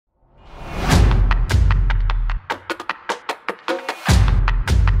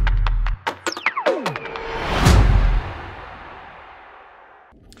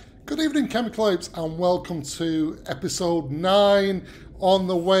Good evening, ChemicalApes, and welcome to episode 9 on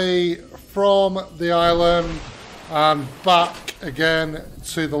the way from the island and back again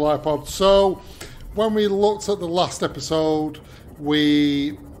to the life pod. So, when we looked at the last episode,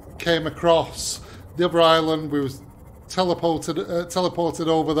 we came across the other island. We was teleported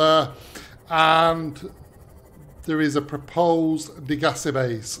over there, and there is a proposed Degasi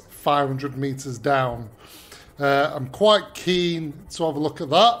Base 500 meters down. I'm quite keen to have a look at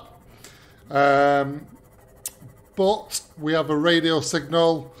that. But we have a radio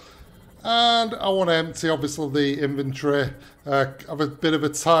signal, and I want to empty obviously the inventory, have a bit of a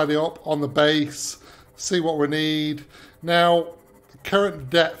tidy up on the base, see what we need. Now, the current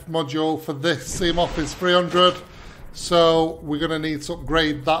depth module for this CMOF is 300, so we're going to need to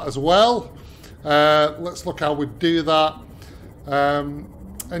upgrade that as well. Let's look how we do that.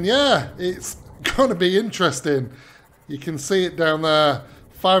 And yeah, it's going to be interesting. You can see it down there,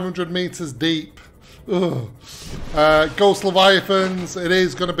 500 meters deep. Ghost Leviathans. It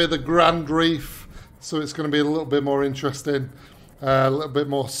is going to be the Grand Reef, so it's going to be a little bit more interesting, a little bit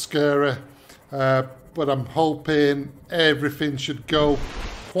more scary. But I'm hoping everything should go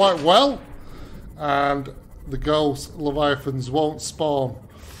quite well, and the Ghost Leviathans won't spawn.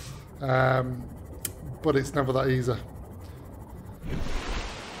 But it's never that easy.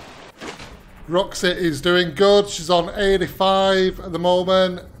 Roxy is doing good. She's on 85 at the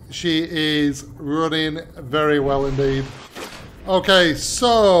moment. She is running very well indeed. Okay,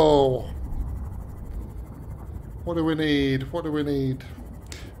 so what do we need? What do we need?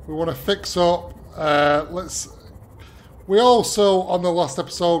 We want to fix up. We also on the last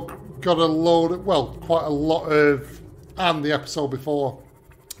episode got a load, well, quite a lot of, and the episode before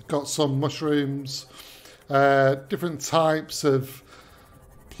got some mushrooms, different types of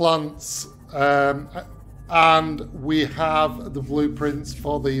plants. And we have the blueprints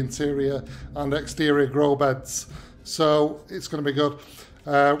for the interior and exterior grow beds, so it's going to be good.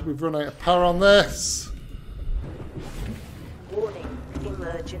 We've run out of power on this. Warning,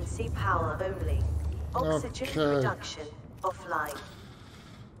 emergency power only. Oxygen production offline.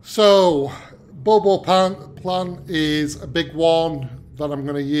 So, Bobo plant is a big one that I'm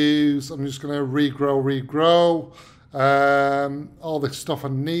going to use. I'm just going to regrow. All this stuff I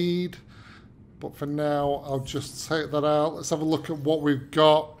need. But for now, I'll just take that out. Let's have a look at what we've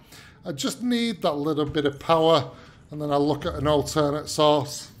got. I just need that little bit of power, and then I'll look at an alternate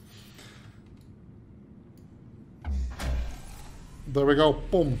source. There we go.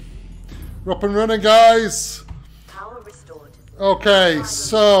 Boom. We're up and running, guys. Power restored. Okay,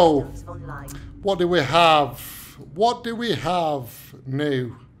 so what do we have? What do we have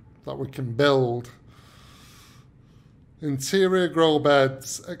new that we can build? Interior grow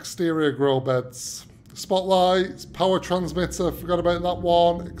beds, exterior grow beds, spotlights, power transmitter, forgot about that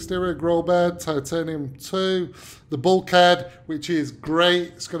one, exterior grow bed, titanium 2, the bulkhead, which is great.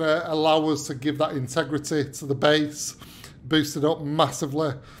 It's going to allow us to give that integrity to the base, boost it up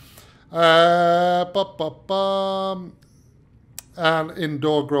massively. And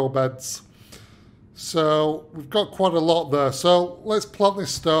indoor grow beds. So we've got quite a lot there. So let's plant this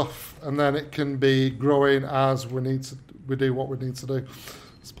stuff, and then it can be growing as we do what we need to do.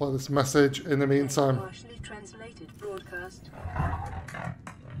 Let's play this message in the meantime. Partially translated broadcast. 9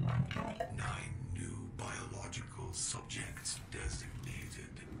 new biological subjects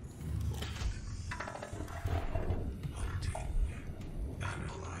designated. Hunting,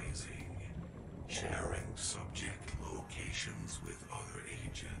 analyzing, sharing subject locations with other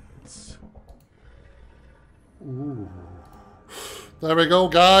agents. Ooh. There we go,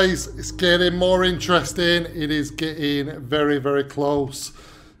 guys. It's getting more interesting. It is getting very, very close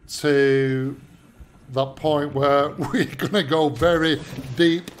to that point where we're going to go very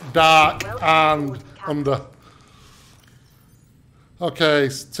deep, dark, and under. Okay,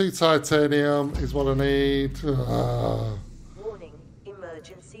 2 titanium is what I need. Warning,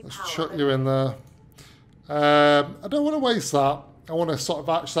 emergency Let's power chuck you in there. I don't want to waste that. I want to sort of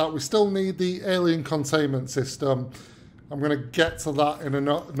hatch that. We still need the alien containment system. I'm going to get to that in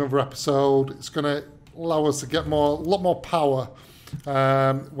another episode. It's going to allow us to get a lot more power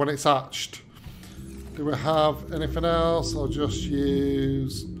when it's hatched. Do we have anything else? I'll just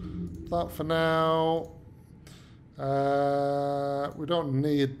use that for now. We don't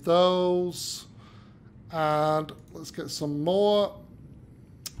need those. And let's get some more.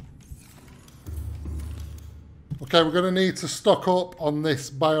 Okay, we're going to need to stock up on this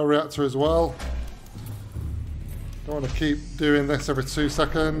bioreactor as well. Don't want to keep doing this every 2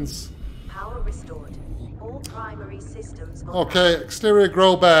 seconds. Power restored. All primary systems. Okay, exterior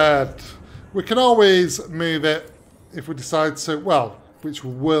grow bed. We can always move it if we decide to, well, which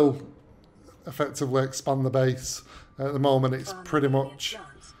we will effectively expand the base. At the moment, it's pretty much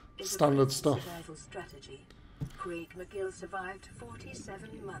standard stuff. Craig McGill survived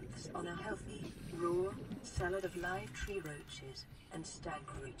 47 months on a healthy, raw salad of live tree roaches and stag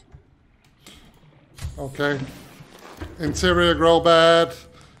root. Okay. Interior grow bed.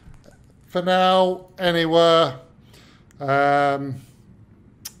 For now, anywhere. Indoor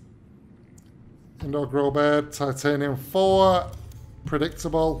grow bed, titanium 4.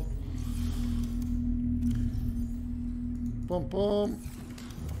 Predictable. Boom, boom.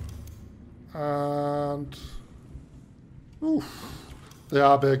 And... oof, they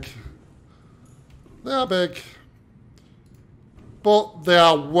are big. They are big. But they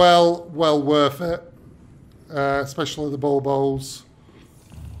are well worth it. Especially the bulbos.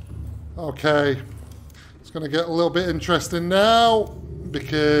 Okay. It's going to get a little bit interesting now.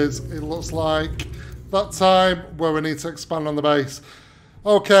 Because it looks like that time where we need to expand on the base.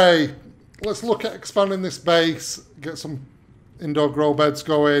 Okay. Let's look at expanding this base. Get some indoor grow beds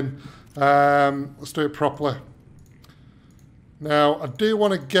going. Let's do it properly. Now, I do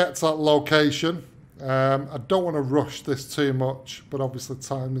want to get to that location. I don't want to rush this too much, but obviously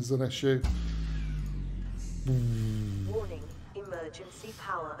time is an issue. Warning, emergency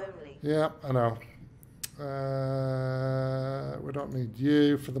power only. Yeah, I know. We don't need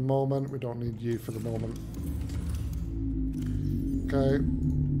you for the moment. We don't need you for the moment. Okay.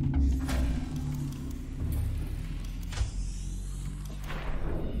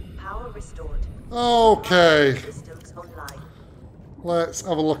 Power restored. Okay. Systems online. Let's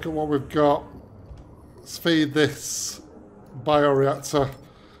have a look at what we've got. Let's feed this bioreactor.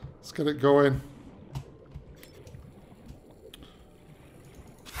 Let's get it going.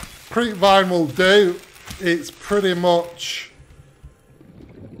 Creepvine will do. It's pretty much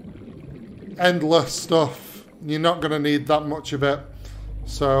endless stuff. You're not going to need that much of it.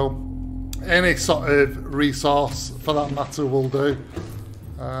 So any sort of resource for that matter will do.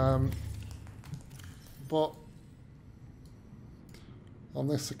 But on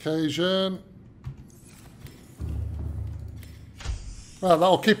this occasion, well,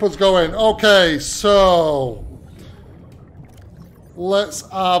 that'll keep us going. Okay, so let's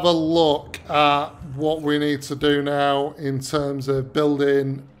have a look at what we need to do now in terms of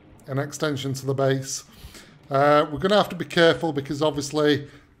building an extension to the base. We're going to have to be careful because obviously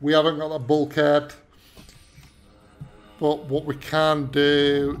we haven't got that bulkhead. But what we can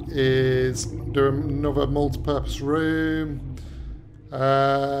do is do another multi-purpose room.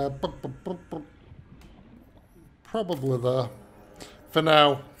 Probably there for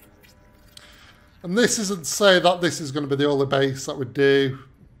now. And this isn't to say that this is going to be the only base that we do.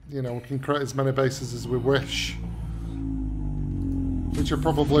 You know, we can create as many bases as we wish. Which I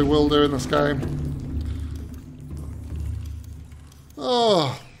probably will do in this game.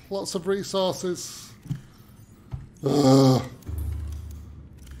 Oh, lots of resources. Ugh.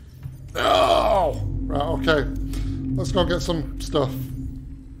 Oh! Right, okay. Let's go get some stuff.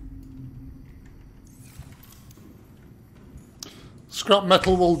 Scrap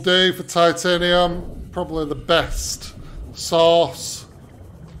metal will do for titanium. Probably the best source.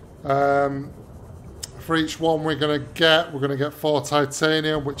 For each one we're going to get 4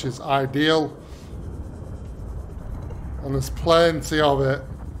 titanium, which is ideal. And there's plenty of it.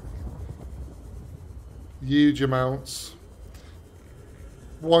 Huge amounts.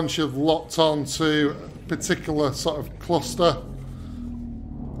 Once you've locked on to a particular sort of cluster,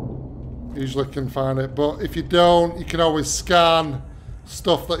 usually can find it. But if you don't, you can always scan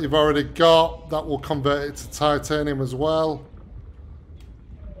stuff that you've already got. That will convert it to titanium as well.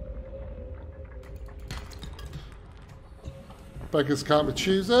 Beggars can't be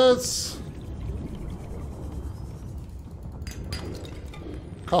choosers.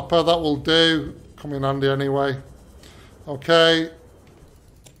 Copper, that will do. Come in handy anyway. Okay.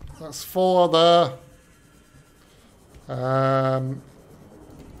 That's 4 there. Another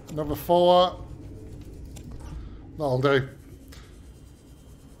 4. That'll do.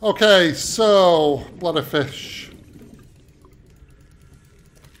 Okay, so bladderfish.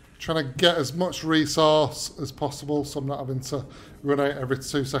 Trying to get as much resource as possible so I'm not having to run out every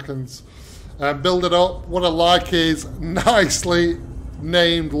 2 seconds. Build it up. What I like is nicely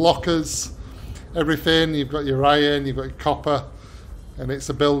named lockers. Everything. You've got your iron, you've got your copper, and it's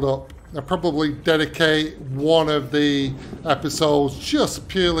a build up. I'll probably dedicate one of the episodes just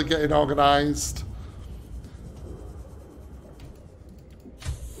purely getting organised.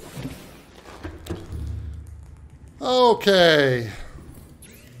 Okay.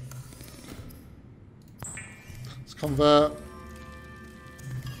 Let's convert.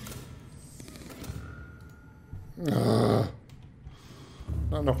 Not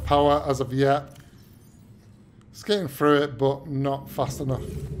enough enough power as of yet. It's getting through it, but not fast enough.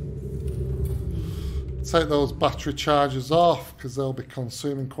 Take those battery chargers off because they'll be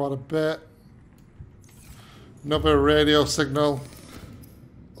consuming quite a bit. Another radio signal.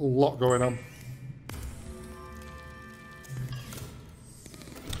 A lot going on.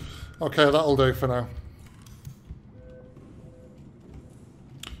 Okay, that'll do for now.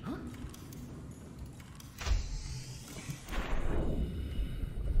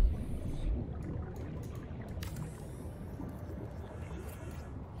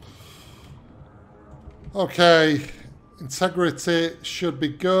 Okay, integrity should be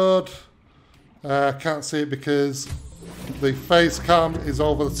good. Can't see it because the face cam is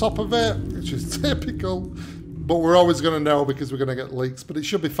over the top of it, which is typical. But we're always going to know because we're going to get leaks. But it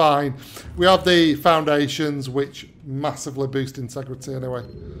should be fine. We have the foundations, which massively boost integrity anyway.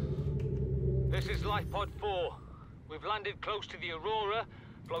 This is LifePod 4. We've landed close to the Aurora.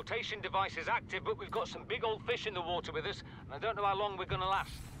 Flotation device is active, but we've got some big old fish in the water with us. And I don't know how long we're going to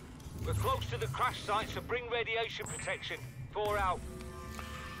last. We're close to the crash site, so bring radiation protection. 4 out.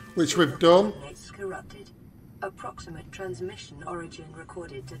 Which we've done. Corrupted. Approximate transmission origin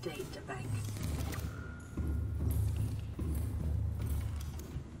recorded to data bank.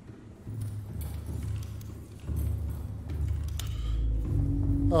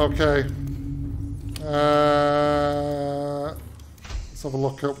 Okay. Let's have a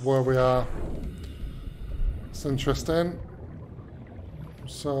look at where we are. It's interesting.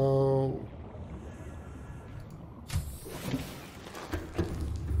 So...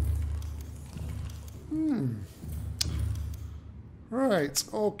 Right,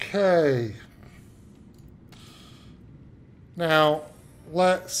 okay. Now,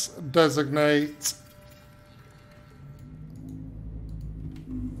 let's designate...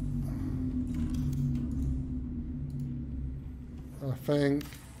 I think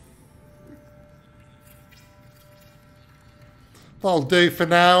that'll do for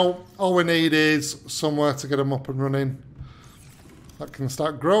now. All we need is somewhere to get them up and running. That can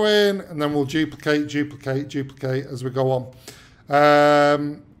start growing, and then we'll duplicate as we go on.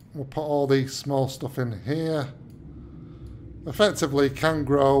 We'll put all the small stuff in here. Effectively can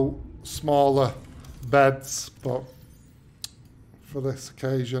grow smaller beds, but for this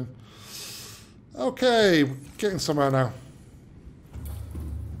occasion. Okay, getting somewhere now.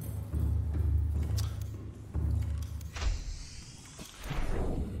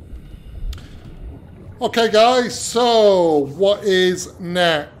 Okay guys, so what is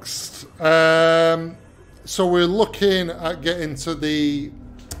next? So we're looking at getting to the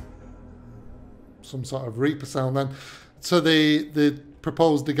some sort of Reaper sound then to the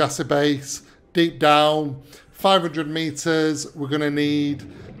proposed Degasi Base deep down 500 meters. We're going to need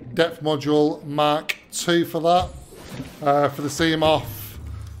depth module Mark II for that for the CMOF,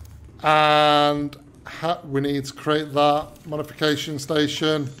 and we need to create that modification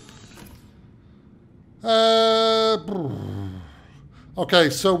station. Okay,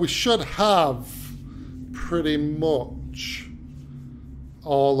 so we should have pretty much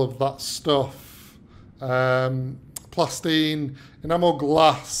all of that stuff. Plastine, enamel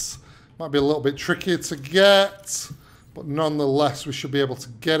glass might be a little bit trickier to get, but nonetheless we should be able to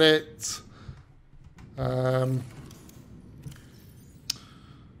get it. What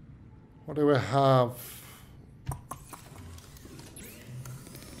do we have?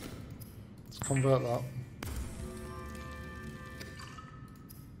 Let's convert that.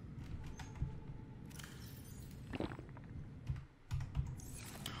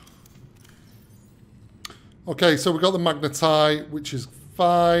 Okay, so we've got the magnetite, which is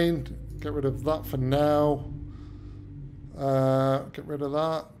fine. Get rid of that for now. Get rid of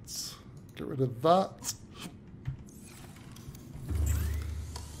that. Get rid of that.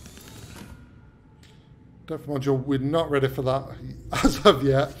 Depth module, we're not ready for that as of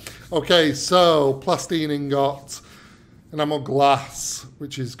yet. Okay, so plastine ingot, enamel glass,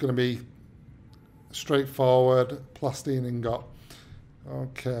 which is going to be straightforward. Plastine ingot.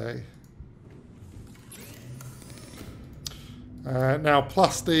 Okay. Now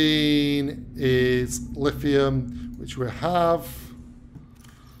plastine is lithium, which we have,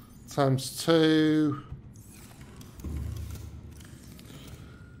 times 2.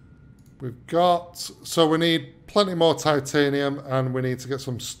 We've got, so we need plenty more titanium, and we need to get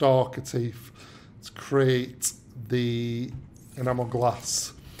some stalker teeth to create the enamel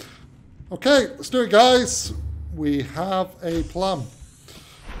glass. Okay, let's do it, guys. We have a plan.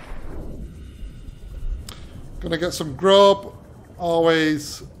 Gonna get some grub.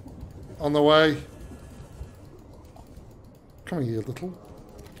 Always on the way. Come here, little.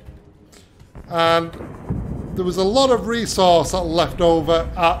 And there was a lot of resource that left over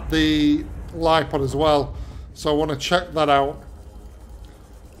at the lipod as well. So I want to check that out.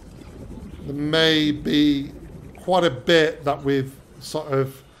 There may be quite a bit that we've sort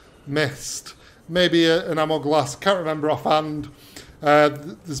of missed. Maybe an ammo glass. Can't remember offhand.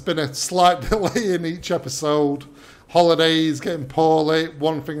 There's been a slight delay in each episode. Holidays, getting poorly,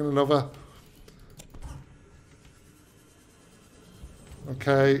 one thing and another.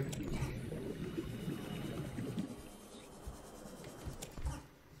 Okay.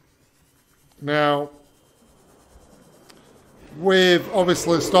 Now, with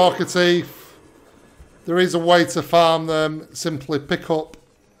obviously stalker teeth, there is a way to farm them. Simply pick up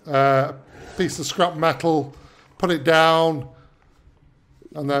a piece of scrap metal, put it down,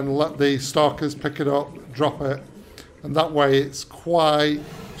 and then let the stalkers pick it up, drop it. And that way it's quite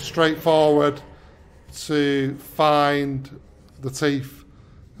straightforward to find the teeth.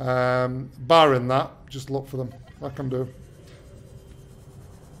 Barring that, just look for them, like I'm doing.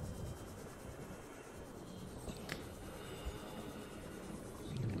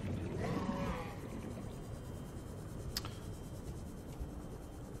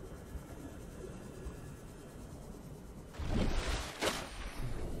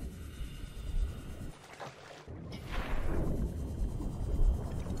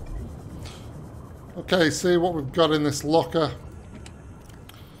 Okay, see what we've got in this locker.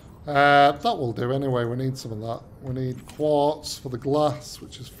 That will do anyway. We need some of that. We need quartz for the glass,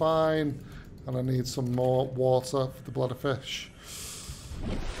 which is fine. And I need some more water for the bladder fish.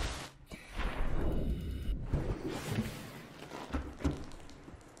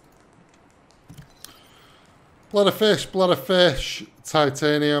 Bladder fish,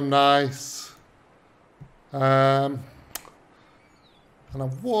 titanium, nice. And I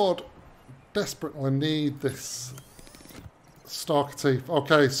would desperately need this stalker teeth.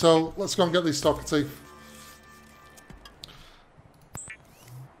 Okay, so let's go and get these stalker teeth.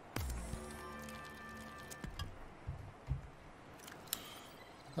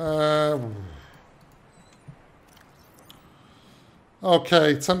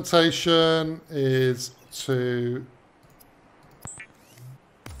 Okay, temptation is to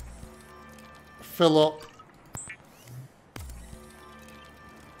fill up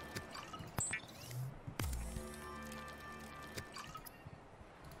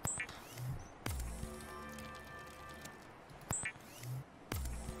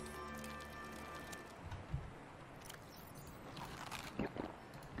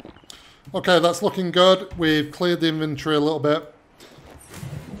Okay, that's looking good. We've cleared the inventory a little bit.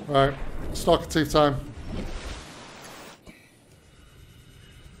 Right, stalker teeth time.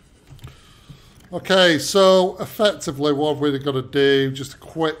 Okay, so effectively what we've got to do, just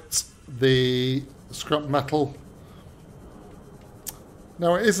quit the scrap metal.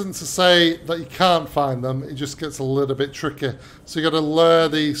 Now it isn't to say that you can't find them, it just gets a little bit tricky. So you've got to lure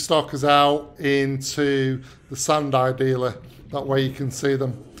the stalkers out into the sand ideally. That way you can see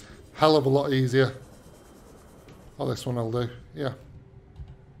them. Hell of a lot easier. Oh, this one will do, yeah.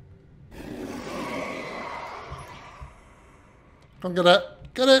 Come get it.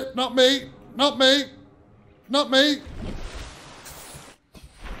 Get it, not me, not me, not me.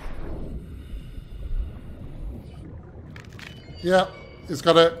 Yeah, he's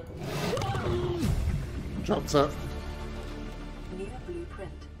got it. Dropped it. New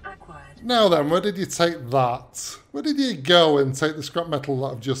blueprint acquired. Now then, where did you take that? Where did you go and take the scrap metal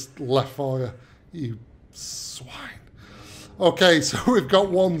that I've just left for you? You swine. Okay, so we've got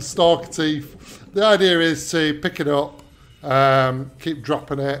one stalker teeth. The idea is to pick it up, keep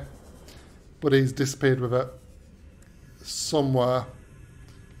dropping it, but he's disappeared with it somewhere.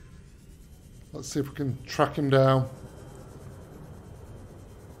 Let's see if we can track him down.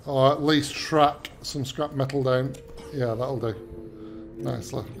 Or at least track some scrap metal down. Yeah, that'll do.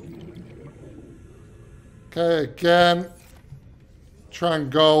 Nicely. Okay, again. Try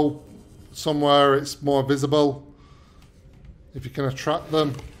and go somewhere it's more visible. If you can attract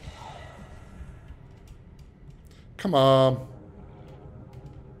them. Come on.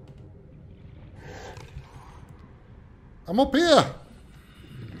 I'm up here.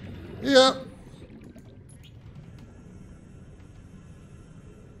 Here.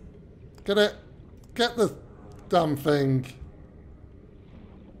 Get it. Get the damn thing.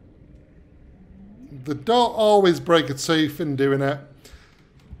 They don't always break a tooth in doing it.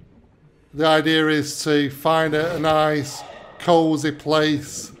 The idea is to find a nice, cozy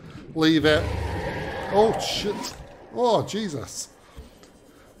place. Leave it. Oh, shit. Oh, Jesus.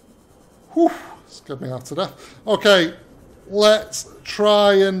 Whew. Scared me half to death. Okay. Let's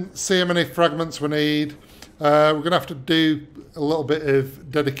try and see how many fragments we need. We're going to have to do a little bit of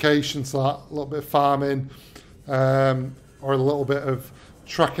dedication to that, a little bit of farming. or a little bit of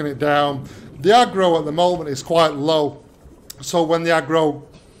tracking it down. The aggro at the moment is quite low, so when the aggro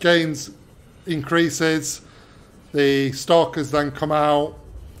increases, the stalkers then come out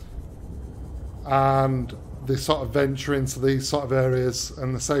and they sort of venture into these sort of areas,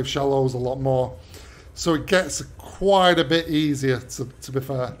 and the safe shallows a lot more. So it gets quite a bit easier, to be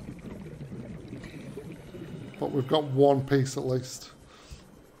fair. But we've got one piece at least.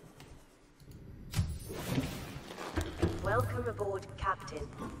 Welcome aboard, Captain.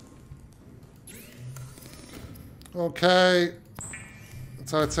 Okay.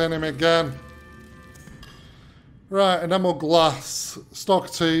 Titanium again. Right, enamel glass, stalker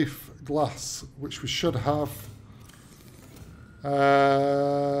tooth, glass, which we should have.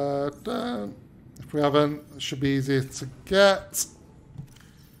 If we haven't, it should be easier to get.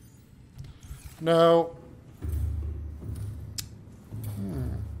 No.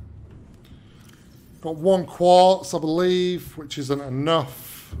 Got one quartz, I believe, which isn't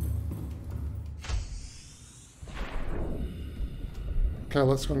enough. Okay,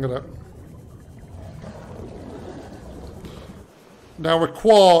 let's go and get it. Now with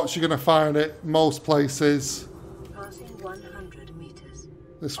quartz, you're going to find it most places. Passing 100 meters.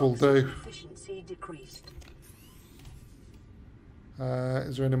 This will do. Efficiency decreased.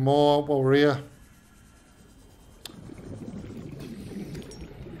 Is there any more while we're here?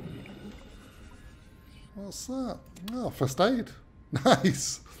 What's that? Oh, first aid.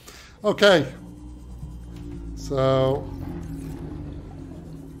 Nice. Okay. So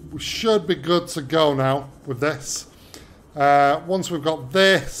we should be good to go now with this. Once we've got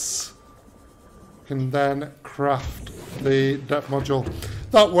this, we can then craft the depth module.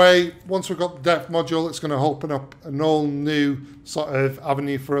 That way, once we've got the depth module, it's going to open up an all new sort of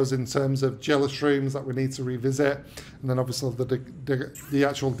avenue for us in terms of jealous rooms that we need to revisit, and then obviously the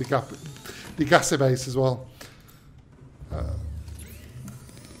actual Degasi Base as well.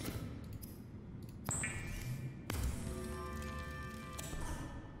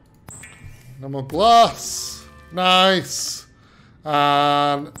 No more glass. Nice.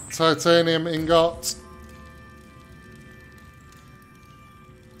 And titanium ingot.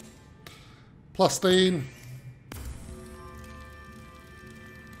 Plastine.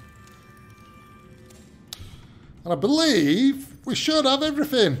 And I believe we should have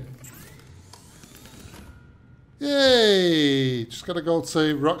everything. Yay! Just got to go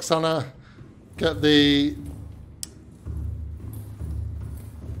to Roxana, get the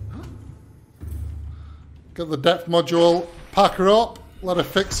depth module, pack her up, let her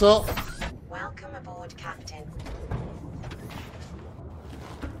fix up. Welcome aboard, Captain.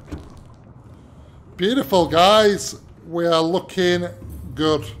 Beautiful, guys. We are looking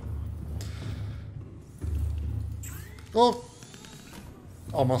good. Oh,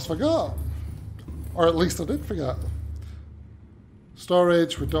 almost forgot. Or at least I did forget.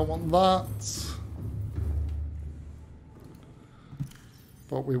 Storage, we don't want that.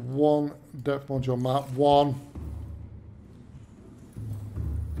 But we want depth module map 1.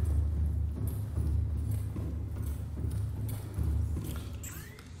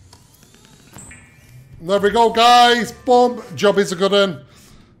 There we go, guys. Boom. Job is a good one.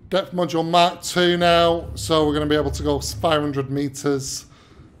 Depth module map 2 now. So we're going to be able to go 500 meters,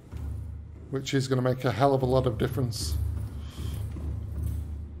 which is going to make a hell of a lot of difference.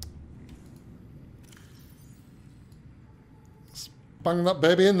 Let's bang that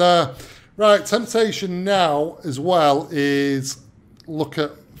baby in there. Right, temptation now as well is look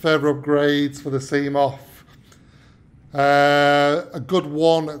at further upgrades for the Seamoth. A good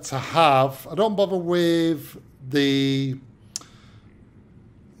one to have. I don't bother with the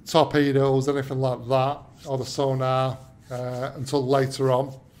torpedoes, anything like that, or the sonar until later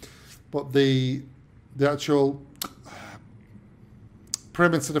on. But the actual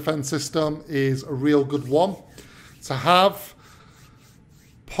perimeter defense system is a real good one to have.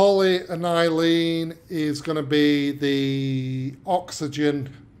 Polyaniline is going to be the oxygen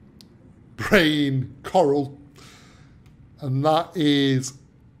brain coral, and that is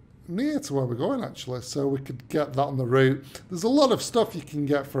near to where we're going actually, so we could get that on the route. There's a lot of stuff you can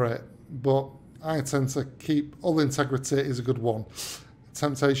get for it, but I tend to keep Hull Integrity is a good one.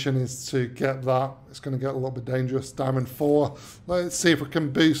 Temptation is to get that. It's going to get a little bit dangerous. Diamond 4. Let's see if we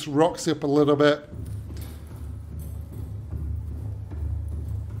can boost Roxy up a little bit.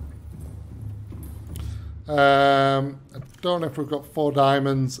 I don't know if we've got 4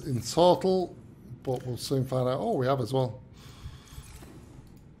 diamonds in total, but we'll soon find out. Oh, we have as well.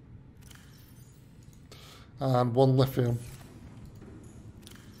 And 1 lithium.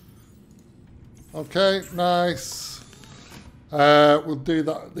 Okay, nice. We'll do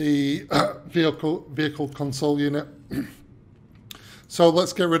that, the vehicle console unit. So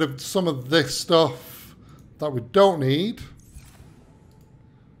let's get rid of some of this stuff that we don't need.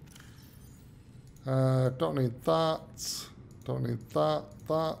 Don't need that. Don't need that.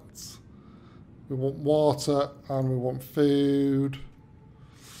 We want water and we want food.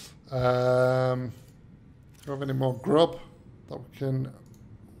 Do we have any more grub that we can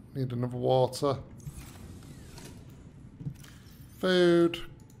need? Another water. Food.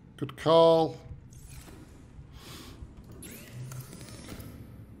 Good call.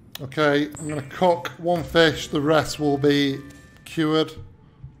 Okay, I'm going to cook one fish. The rest will be cured.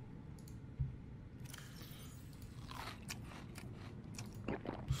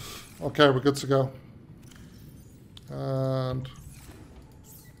 Okay, we're good to go. And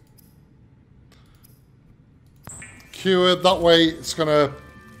cured, that way it's going to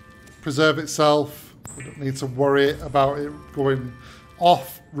preserve itself. We don't need to worry about it going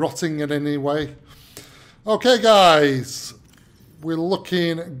off, rotting in any way. Okay, guys. We're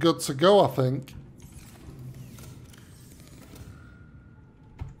looking good to go, I think.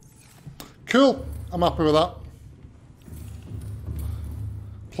 Cool. I'm happy with that.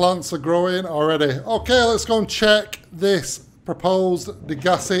 Plants are growing already. Okay, let's go and check this proposed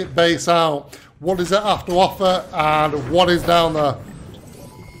Degasi Base out. What does it have to offer and what is down there?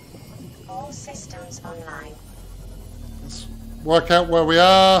 All systems online. Let's work out where we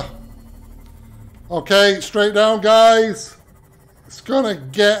are. Okay, straight down, guys. It's gonna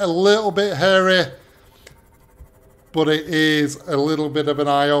get a little bit hairy, but it is a little bit of an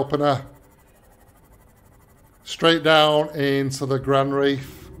eye-opener. Straight down into the Grand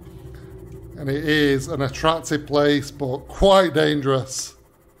Reef. And it is an attractive place, but quite dangerous.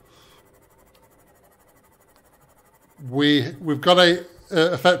 We've got a,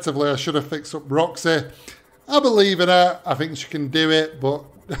 effectively, I should have fixed up Roxy. I believe in her. I think she can do it, but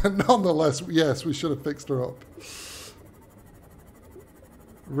nonetheless, yes, we should have fixed her up.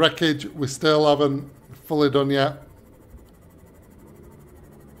 Wreckage, we still haven't fully done yet.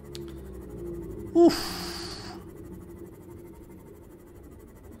 Oof.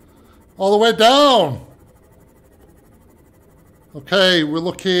 All the way down. Okay, we're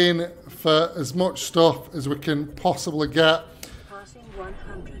looking for as much stuff as we can possibly get. Passing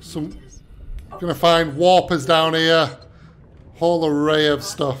 100 Some, meters. gonna find warpers down here. Whole array of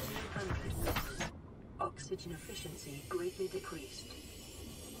stuff. 100 meters. Oxygen efficiency greatly decreased.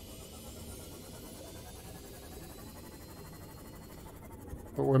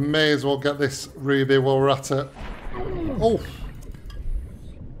 But we may as well get this ruby while we're at it. Oh!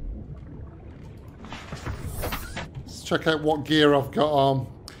 Let's check out what gear I've got on.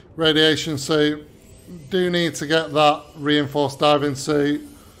 Radiation suit. Do need to get that reinforced diving suit.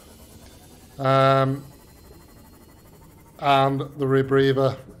 And the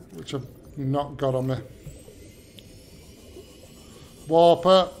rebreather, which I've not got on me.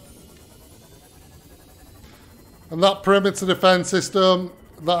 Warper. And that perimeter defense system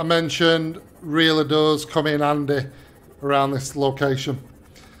that I mentioned really does come in handy around this location.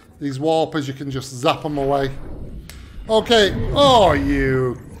 These warpers, you can just zap them away. Okay. Oh,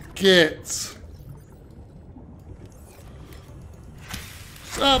 you git.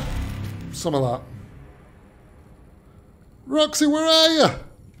 Zap. Some of that. Roxy, where are you?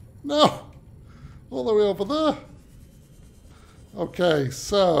 No. All the way over there. Okay,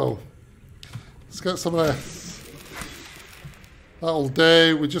 so let's get some of this. That'll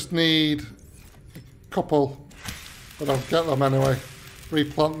do. We just need a couple, but I'll get them anyway.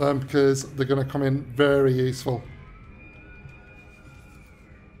 Replant them because they're going to come in very useful.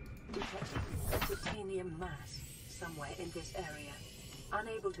 Detected a titanium mass somewhere in this area.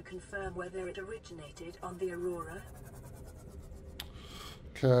 Unable to confirm whether it originated on the Aurora.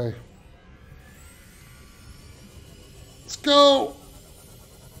 Okay. Let's go!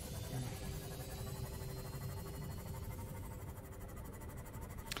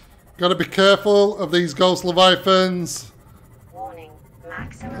 Gotta be careful of these ghost leviathans. Warning.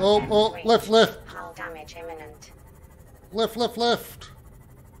 Maximum Oh, damage left. Hull damage imminent. Left. Let's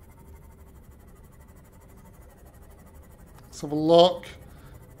have a look.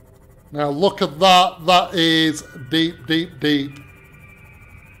 Now look at that. That is deep.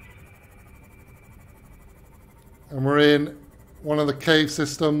 And we're in one of the cave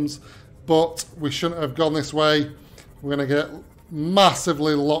systems, but we shouldn't have gone this way. We're going to get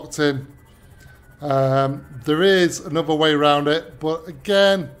massively locked in. There is another way around it, but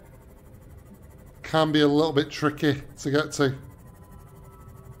again, can be a little bit tricky to get to.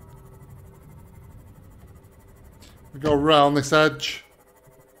 We go around this edge.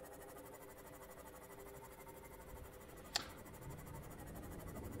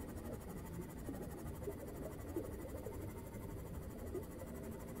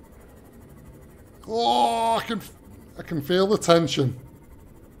 Oh, I can feel the tension.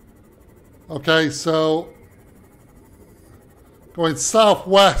 Okay, so going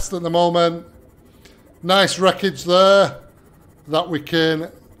southwest at the moment. Nice wreckage there that we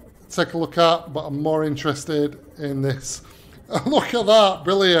can take a look at, but I'm more interested in this. Look at that,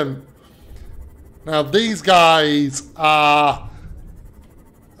 brilliant. Now these guys are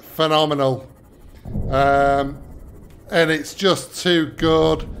phenomenal. And it's just too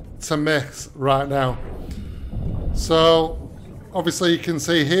good to miss right now. So obviously you can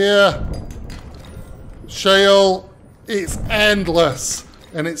see here, shale, it's endless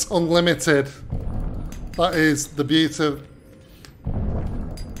and it's unlimited. That is the beauty of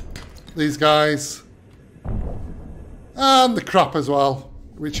these guys. And the crap as well,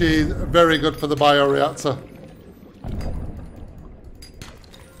 which is very good for the bioreactor.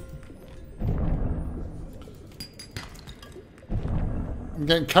 I'm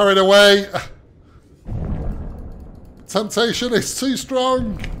getting carried away. Temptation is too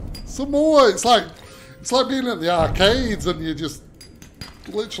strong. Some more. It's like being at the arcades and you're just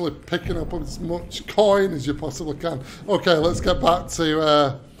literally picking up as much coin as you possibly can. Okay, let's get back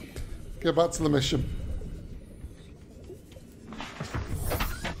to the mission.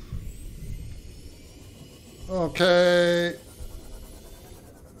 Okay.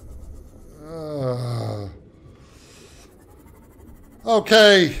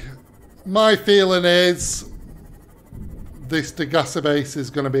 Okay. My feeling is this Degasi Base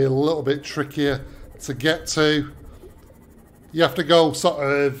is going to be a little bit trickier to get to. You have to go sort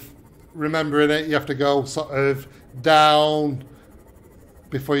of, remembering it, you have to go sort of down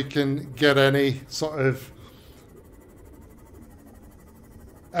before you can get any sort of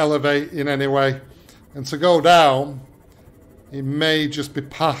elevate in any way. And to go down, it may just be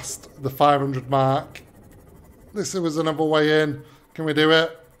past the 500 mark. This was another way in. Can we do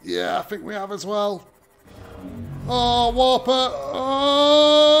it? Yeah, I think we have as well. Oh, Warper.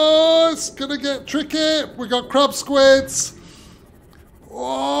 Oh, it's going to get tricky. We got crab squids.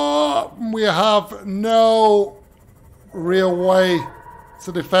 Oh, we have no real way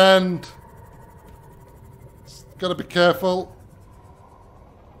to defend. Got to be careful.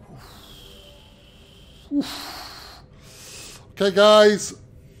 Okay, guys.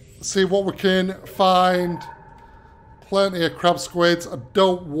 See what we can find. Plenty of crab squids. I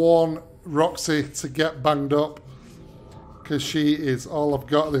don't want Roxy to get banged up because she is all I've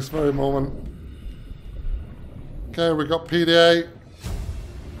got at this very moment. Okay, we got PDA.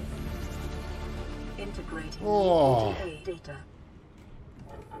 Integrating Oh. PDA data.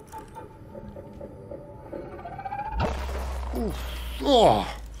 Oh.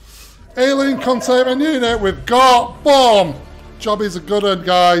 Alien containment unit, we've got bomb. Job is a good one,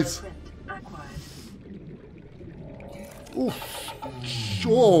 guys. Print acquired. Oof.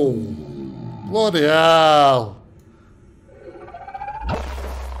 Oh. Bloody hell.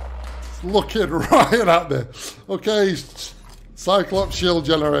 It's looking right at me. Okay, Cyclops shield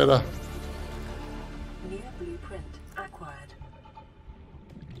generator. New blueprint acquired.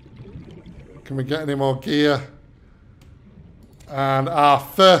 Can we get any more gear? And our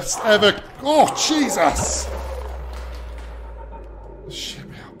first ever... Oh, Jesus! Shit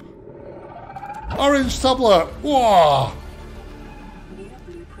me up. Orange tablet. Whoa! New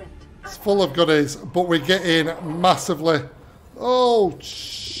blueprint. It's full of goodies, but we're getting massively... Oh,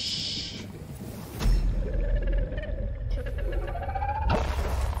 shh.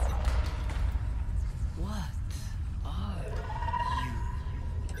 What are you?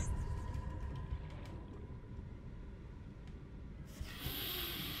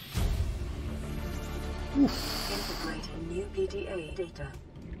 Integrating new PDA data.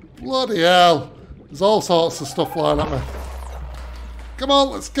 Bloody hell. There's all sorts of stuff flying at me. Come on,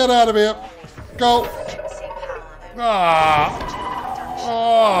 let's get out of here. Go. Ah.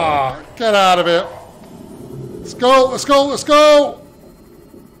 Ah. Get out of here. Let's go, let's go, let's go.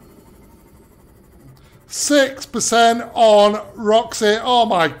 6% on Roxy. Oh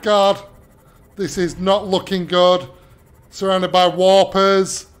my god. This is not looking good. Surrounded by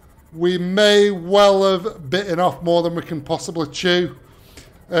warpers. We may well have bitten off more than we can possibly chew.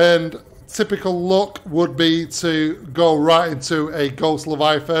 And typical luck would be to go right into a Ghost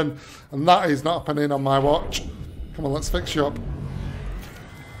Leviathan. And that is not happening on my watch. Come on, let's fix you up.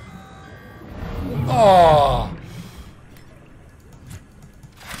 Oh.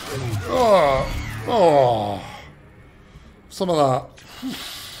 Oh. Oh. Some of that.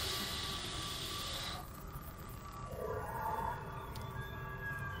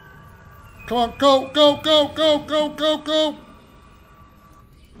 Come on, go, go, go, go, go, go, go.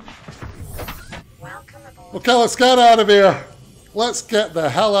 Okay, let's get out of here. Let's get the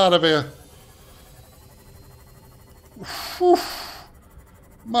hell out of here. Whew.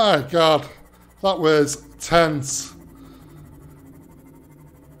 My God, that was tense.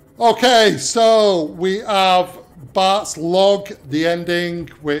 Okay, so we have Bart's log, the ending,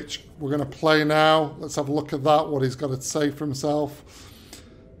 which we're going to play now. Let's have a look at that, what he's got to say for himself.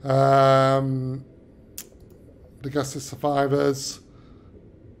 Degasi survivors.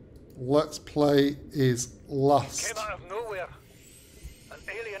 Let's play is last. Came out of nowhere. An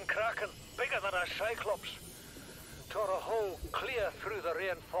alien kraken, bigger than a cyclops. Tore a hole clear through the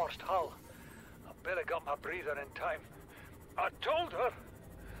reinforced hull. I barely got my breather in time. I told her.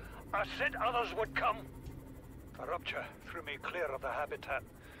 I said others would come. The rupture threw me clear of the habitat,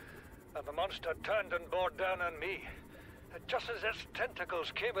 and the monster turned and bore down on me. And just as its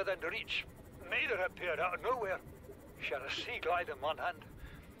tentacles came within reach, Maida appeared out of nowhere. She had a sea glide in one hand,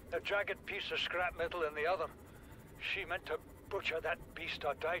 a jagged piece of scrap metal in the other. She meant to butcher that beast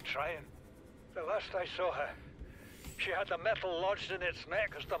or die trying. The last I saw her, she had the metal lodged in its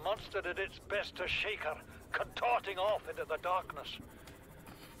neck as the monster did its best to shake her, contorting off into the darkness.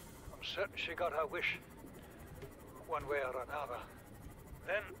 I'm certain she got her wish, one way or another.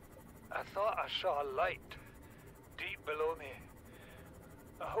 Then I thought I saw a light deep below me.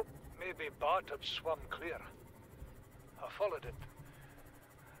 I hoped maybe Bart had swum clear. I followed it.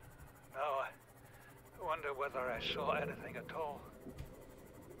 Now I wonder whether I saw anything at all.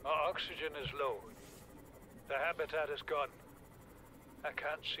 My oxygen is low. The habitat is gone. I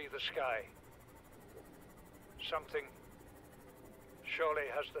can't see the sky. Something surely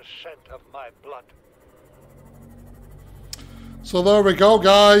has the scent of my blood. So there we go,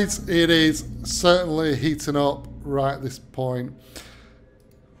 guys. It is certainly heating up right at this point.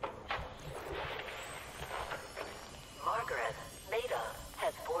 Margaret, Maida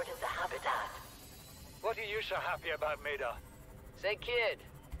has boarded the habitat. What are you so happy about, Maida? Say, kid,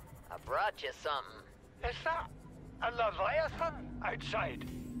 I brought you something. Is that a Leviathan outside?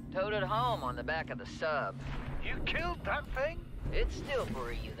 Towed it home on the back of the sub. You killed that thing? It's still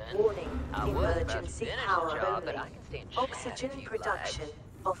breathing. Warning, I was about to emergency finish power the job, only. but I can stay and chat Oxygen if you production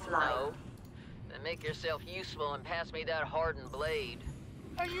like. offline. No. Then make yourself useful and pass me that hardened blade.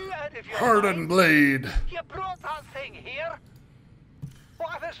 Are you out of your Hardened mind? blade. You brought that thing here?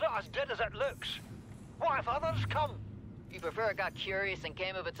 What if it's not as dead as it looks? What if others come? You prefer it got curious and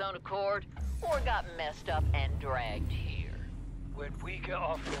came of its own accord, or got messed up and dragged here? When we get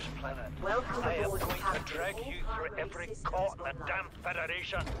off this planet, Welcome I am aboard, going to Captain. drag you All through primary every systems court in the online. damn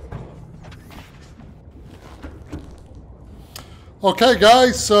Federation. Okay,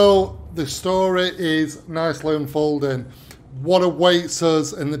 guys, so the story is nicely unfolding. What awaits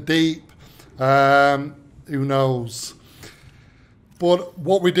us in the deep? Who knows? But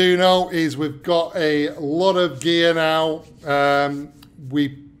what we do know is we've got a lot of gear now.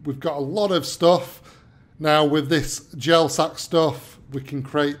 We've got a lot of stuff. Now with this gel sack stuff, we can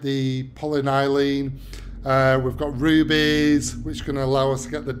create the polynylene. We've got rubies, which can allow us to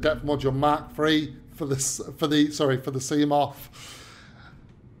get the depth module Mark III for the CMOF.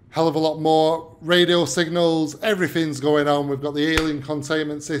 Hell of a lot more radio signals. Everything's going on. We've got the alien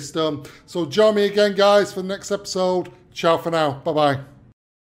containment system. So join me again, guys, for the next episode. Ciao for now. Bye bye.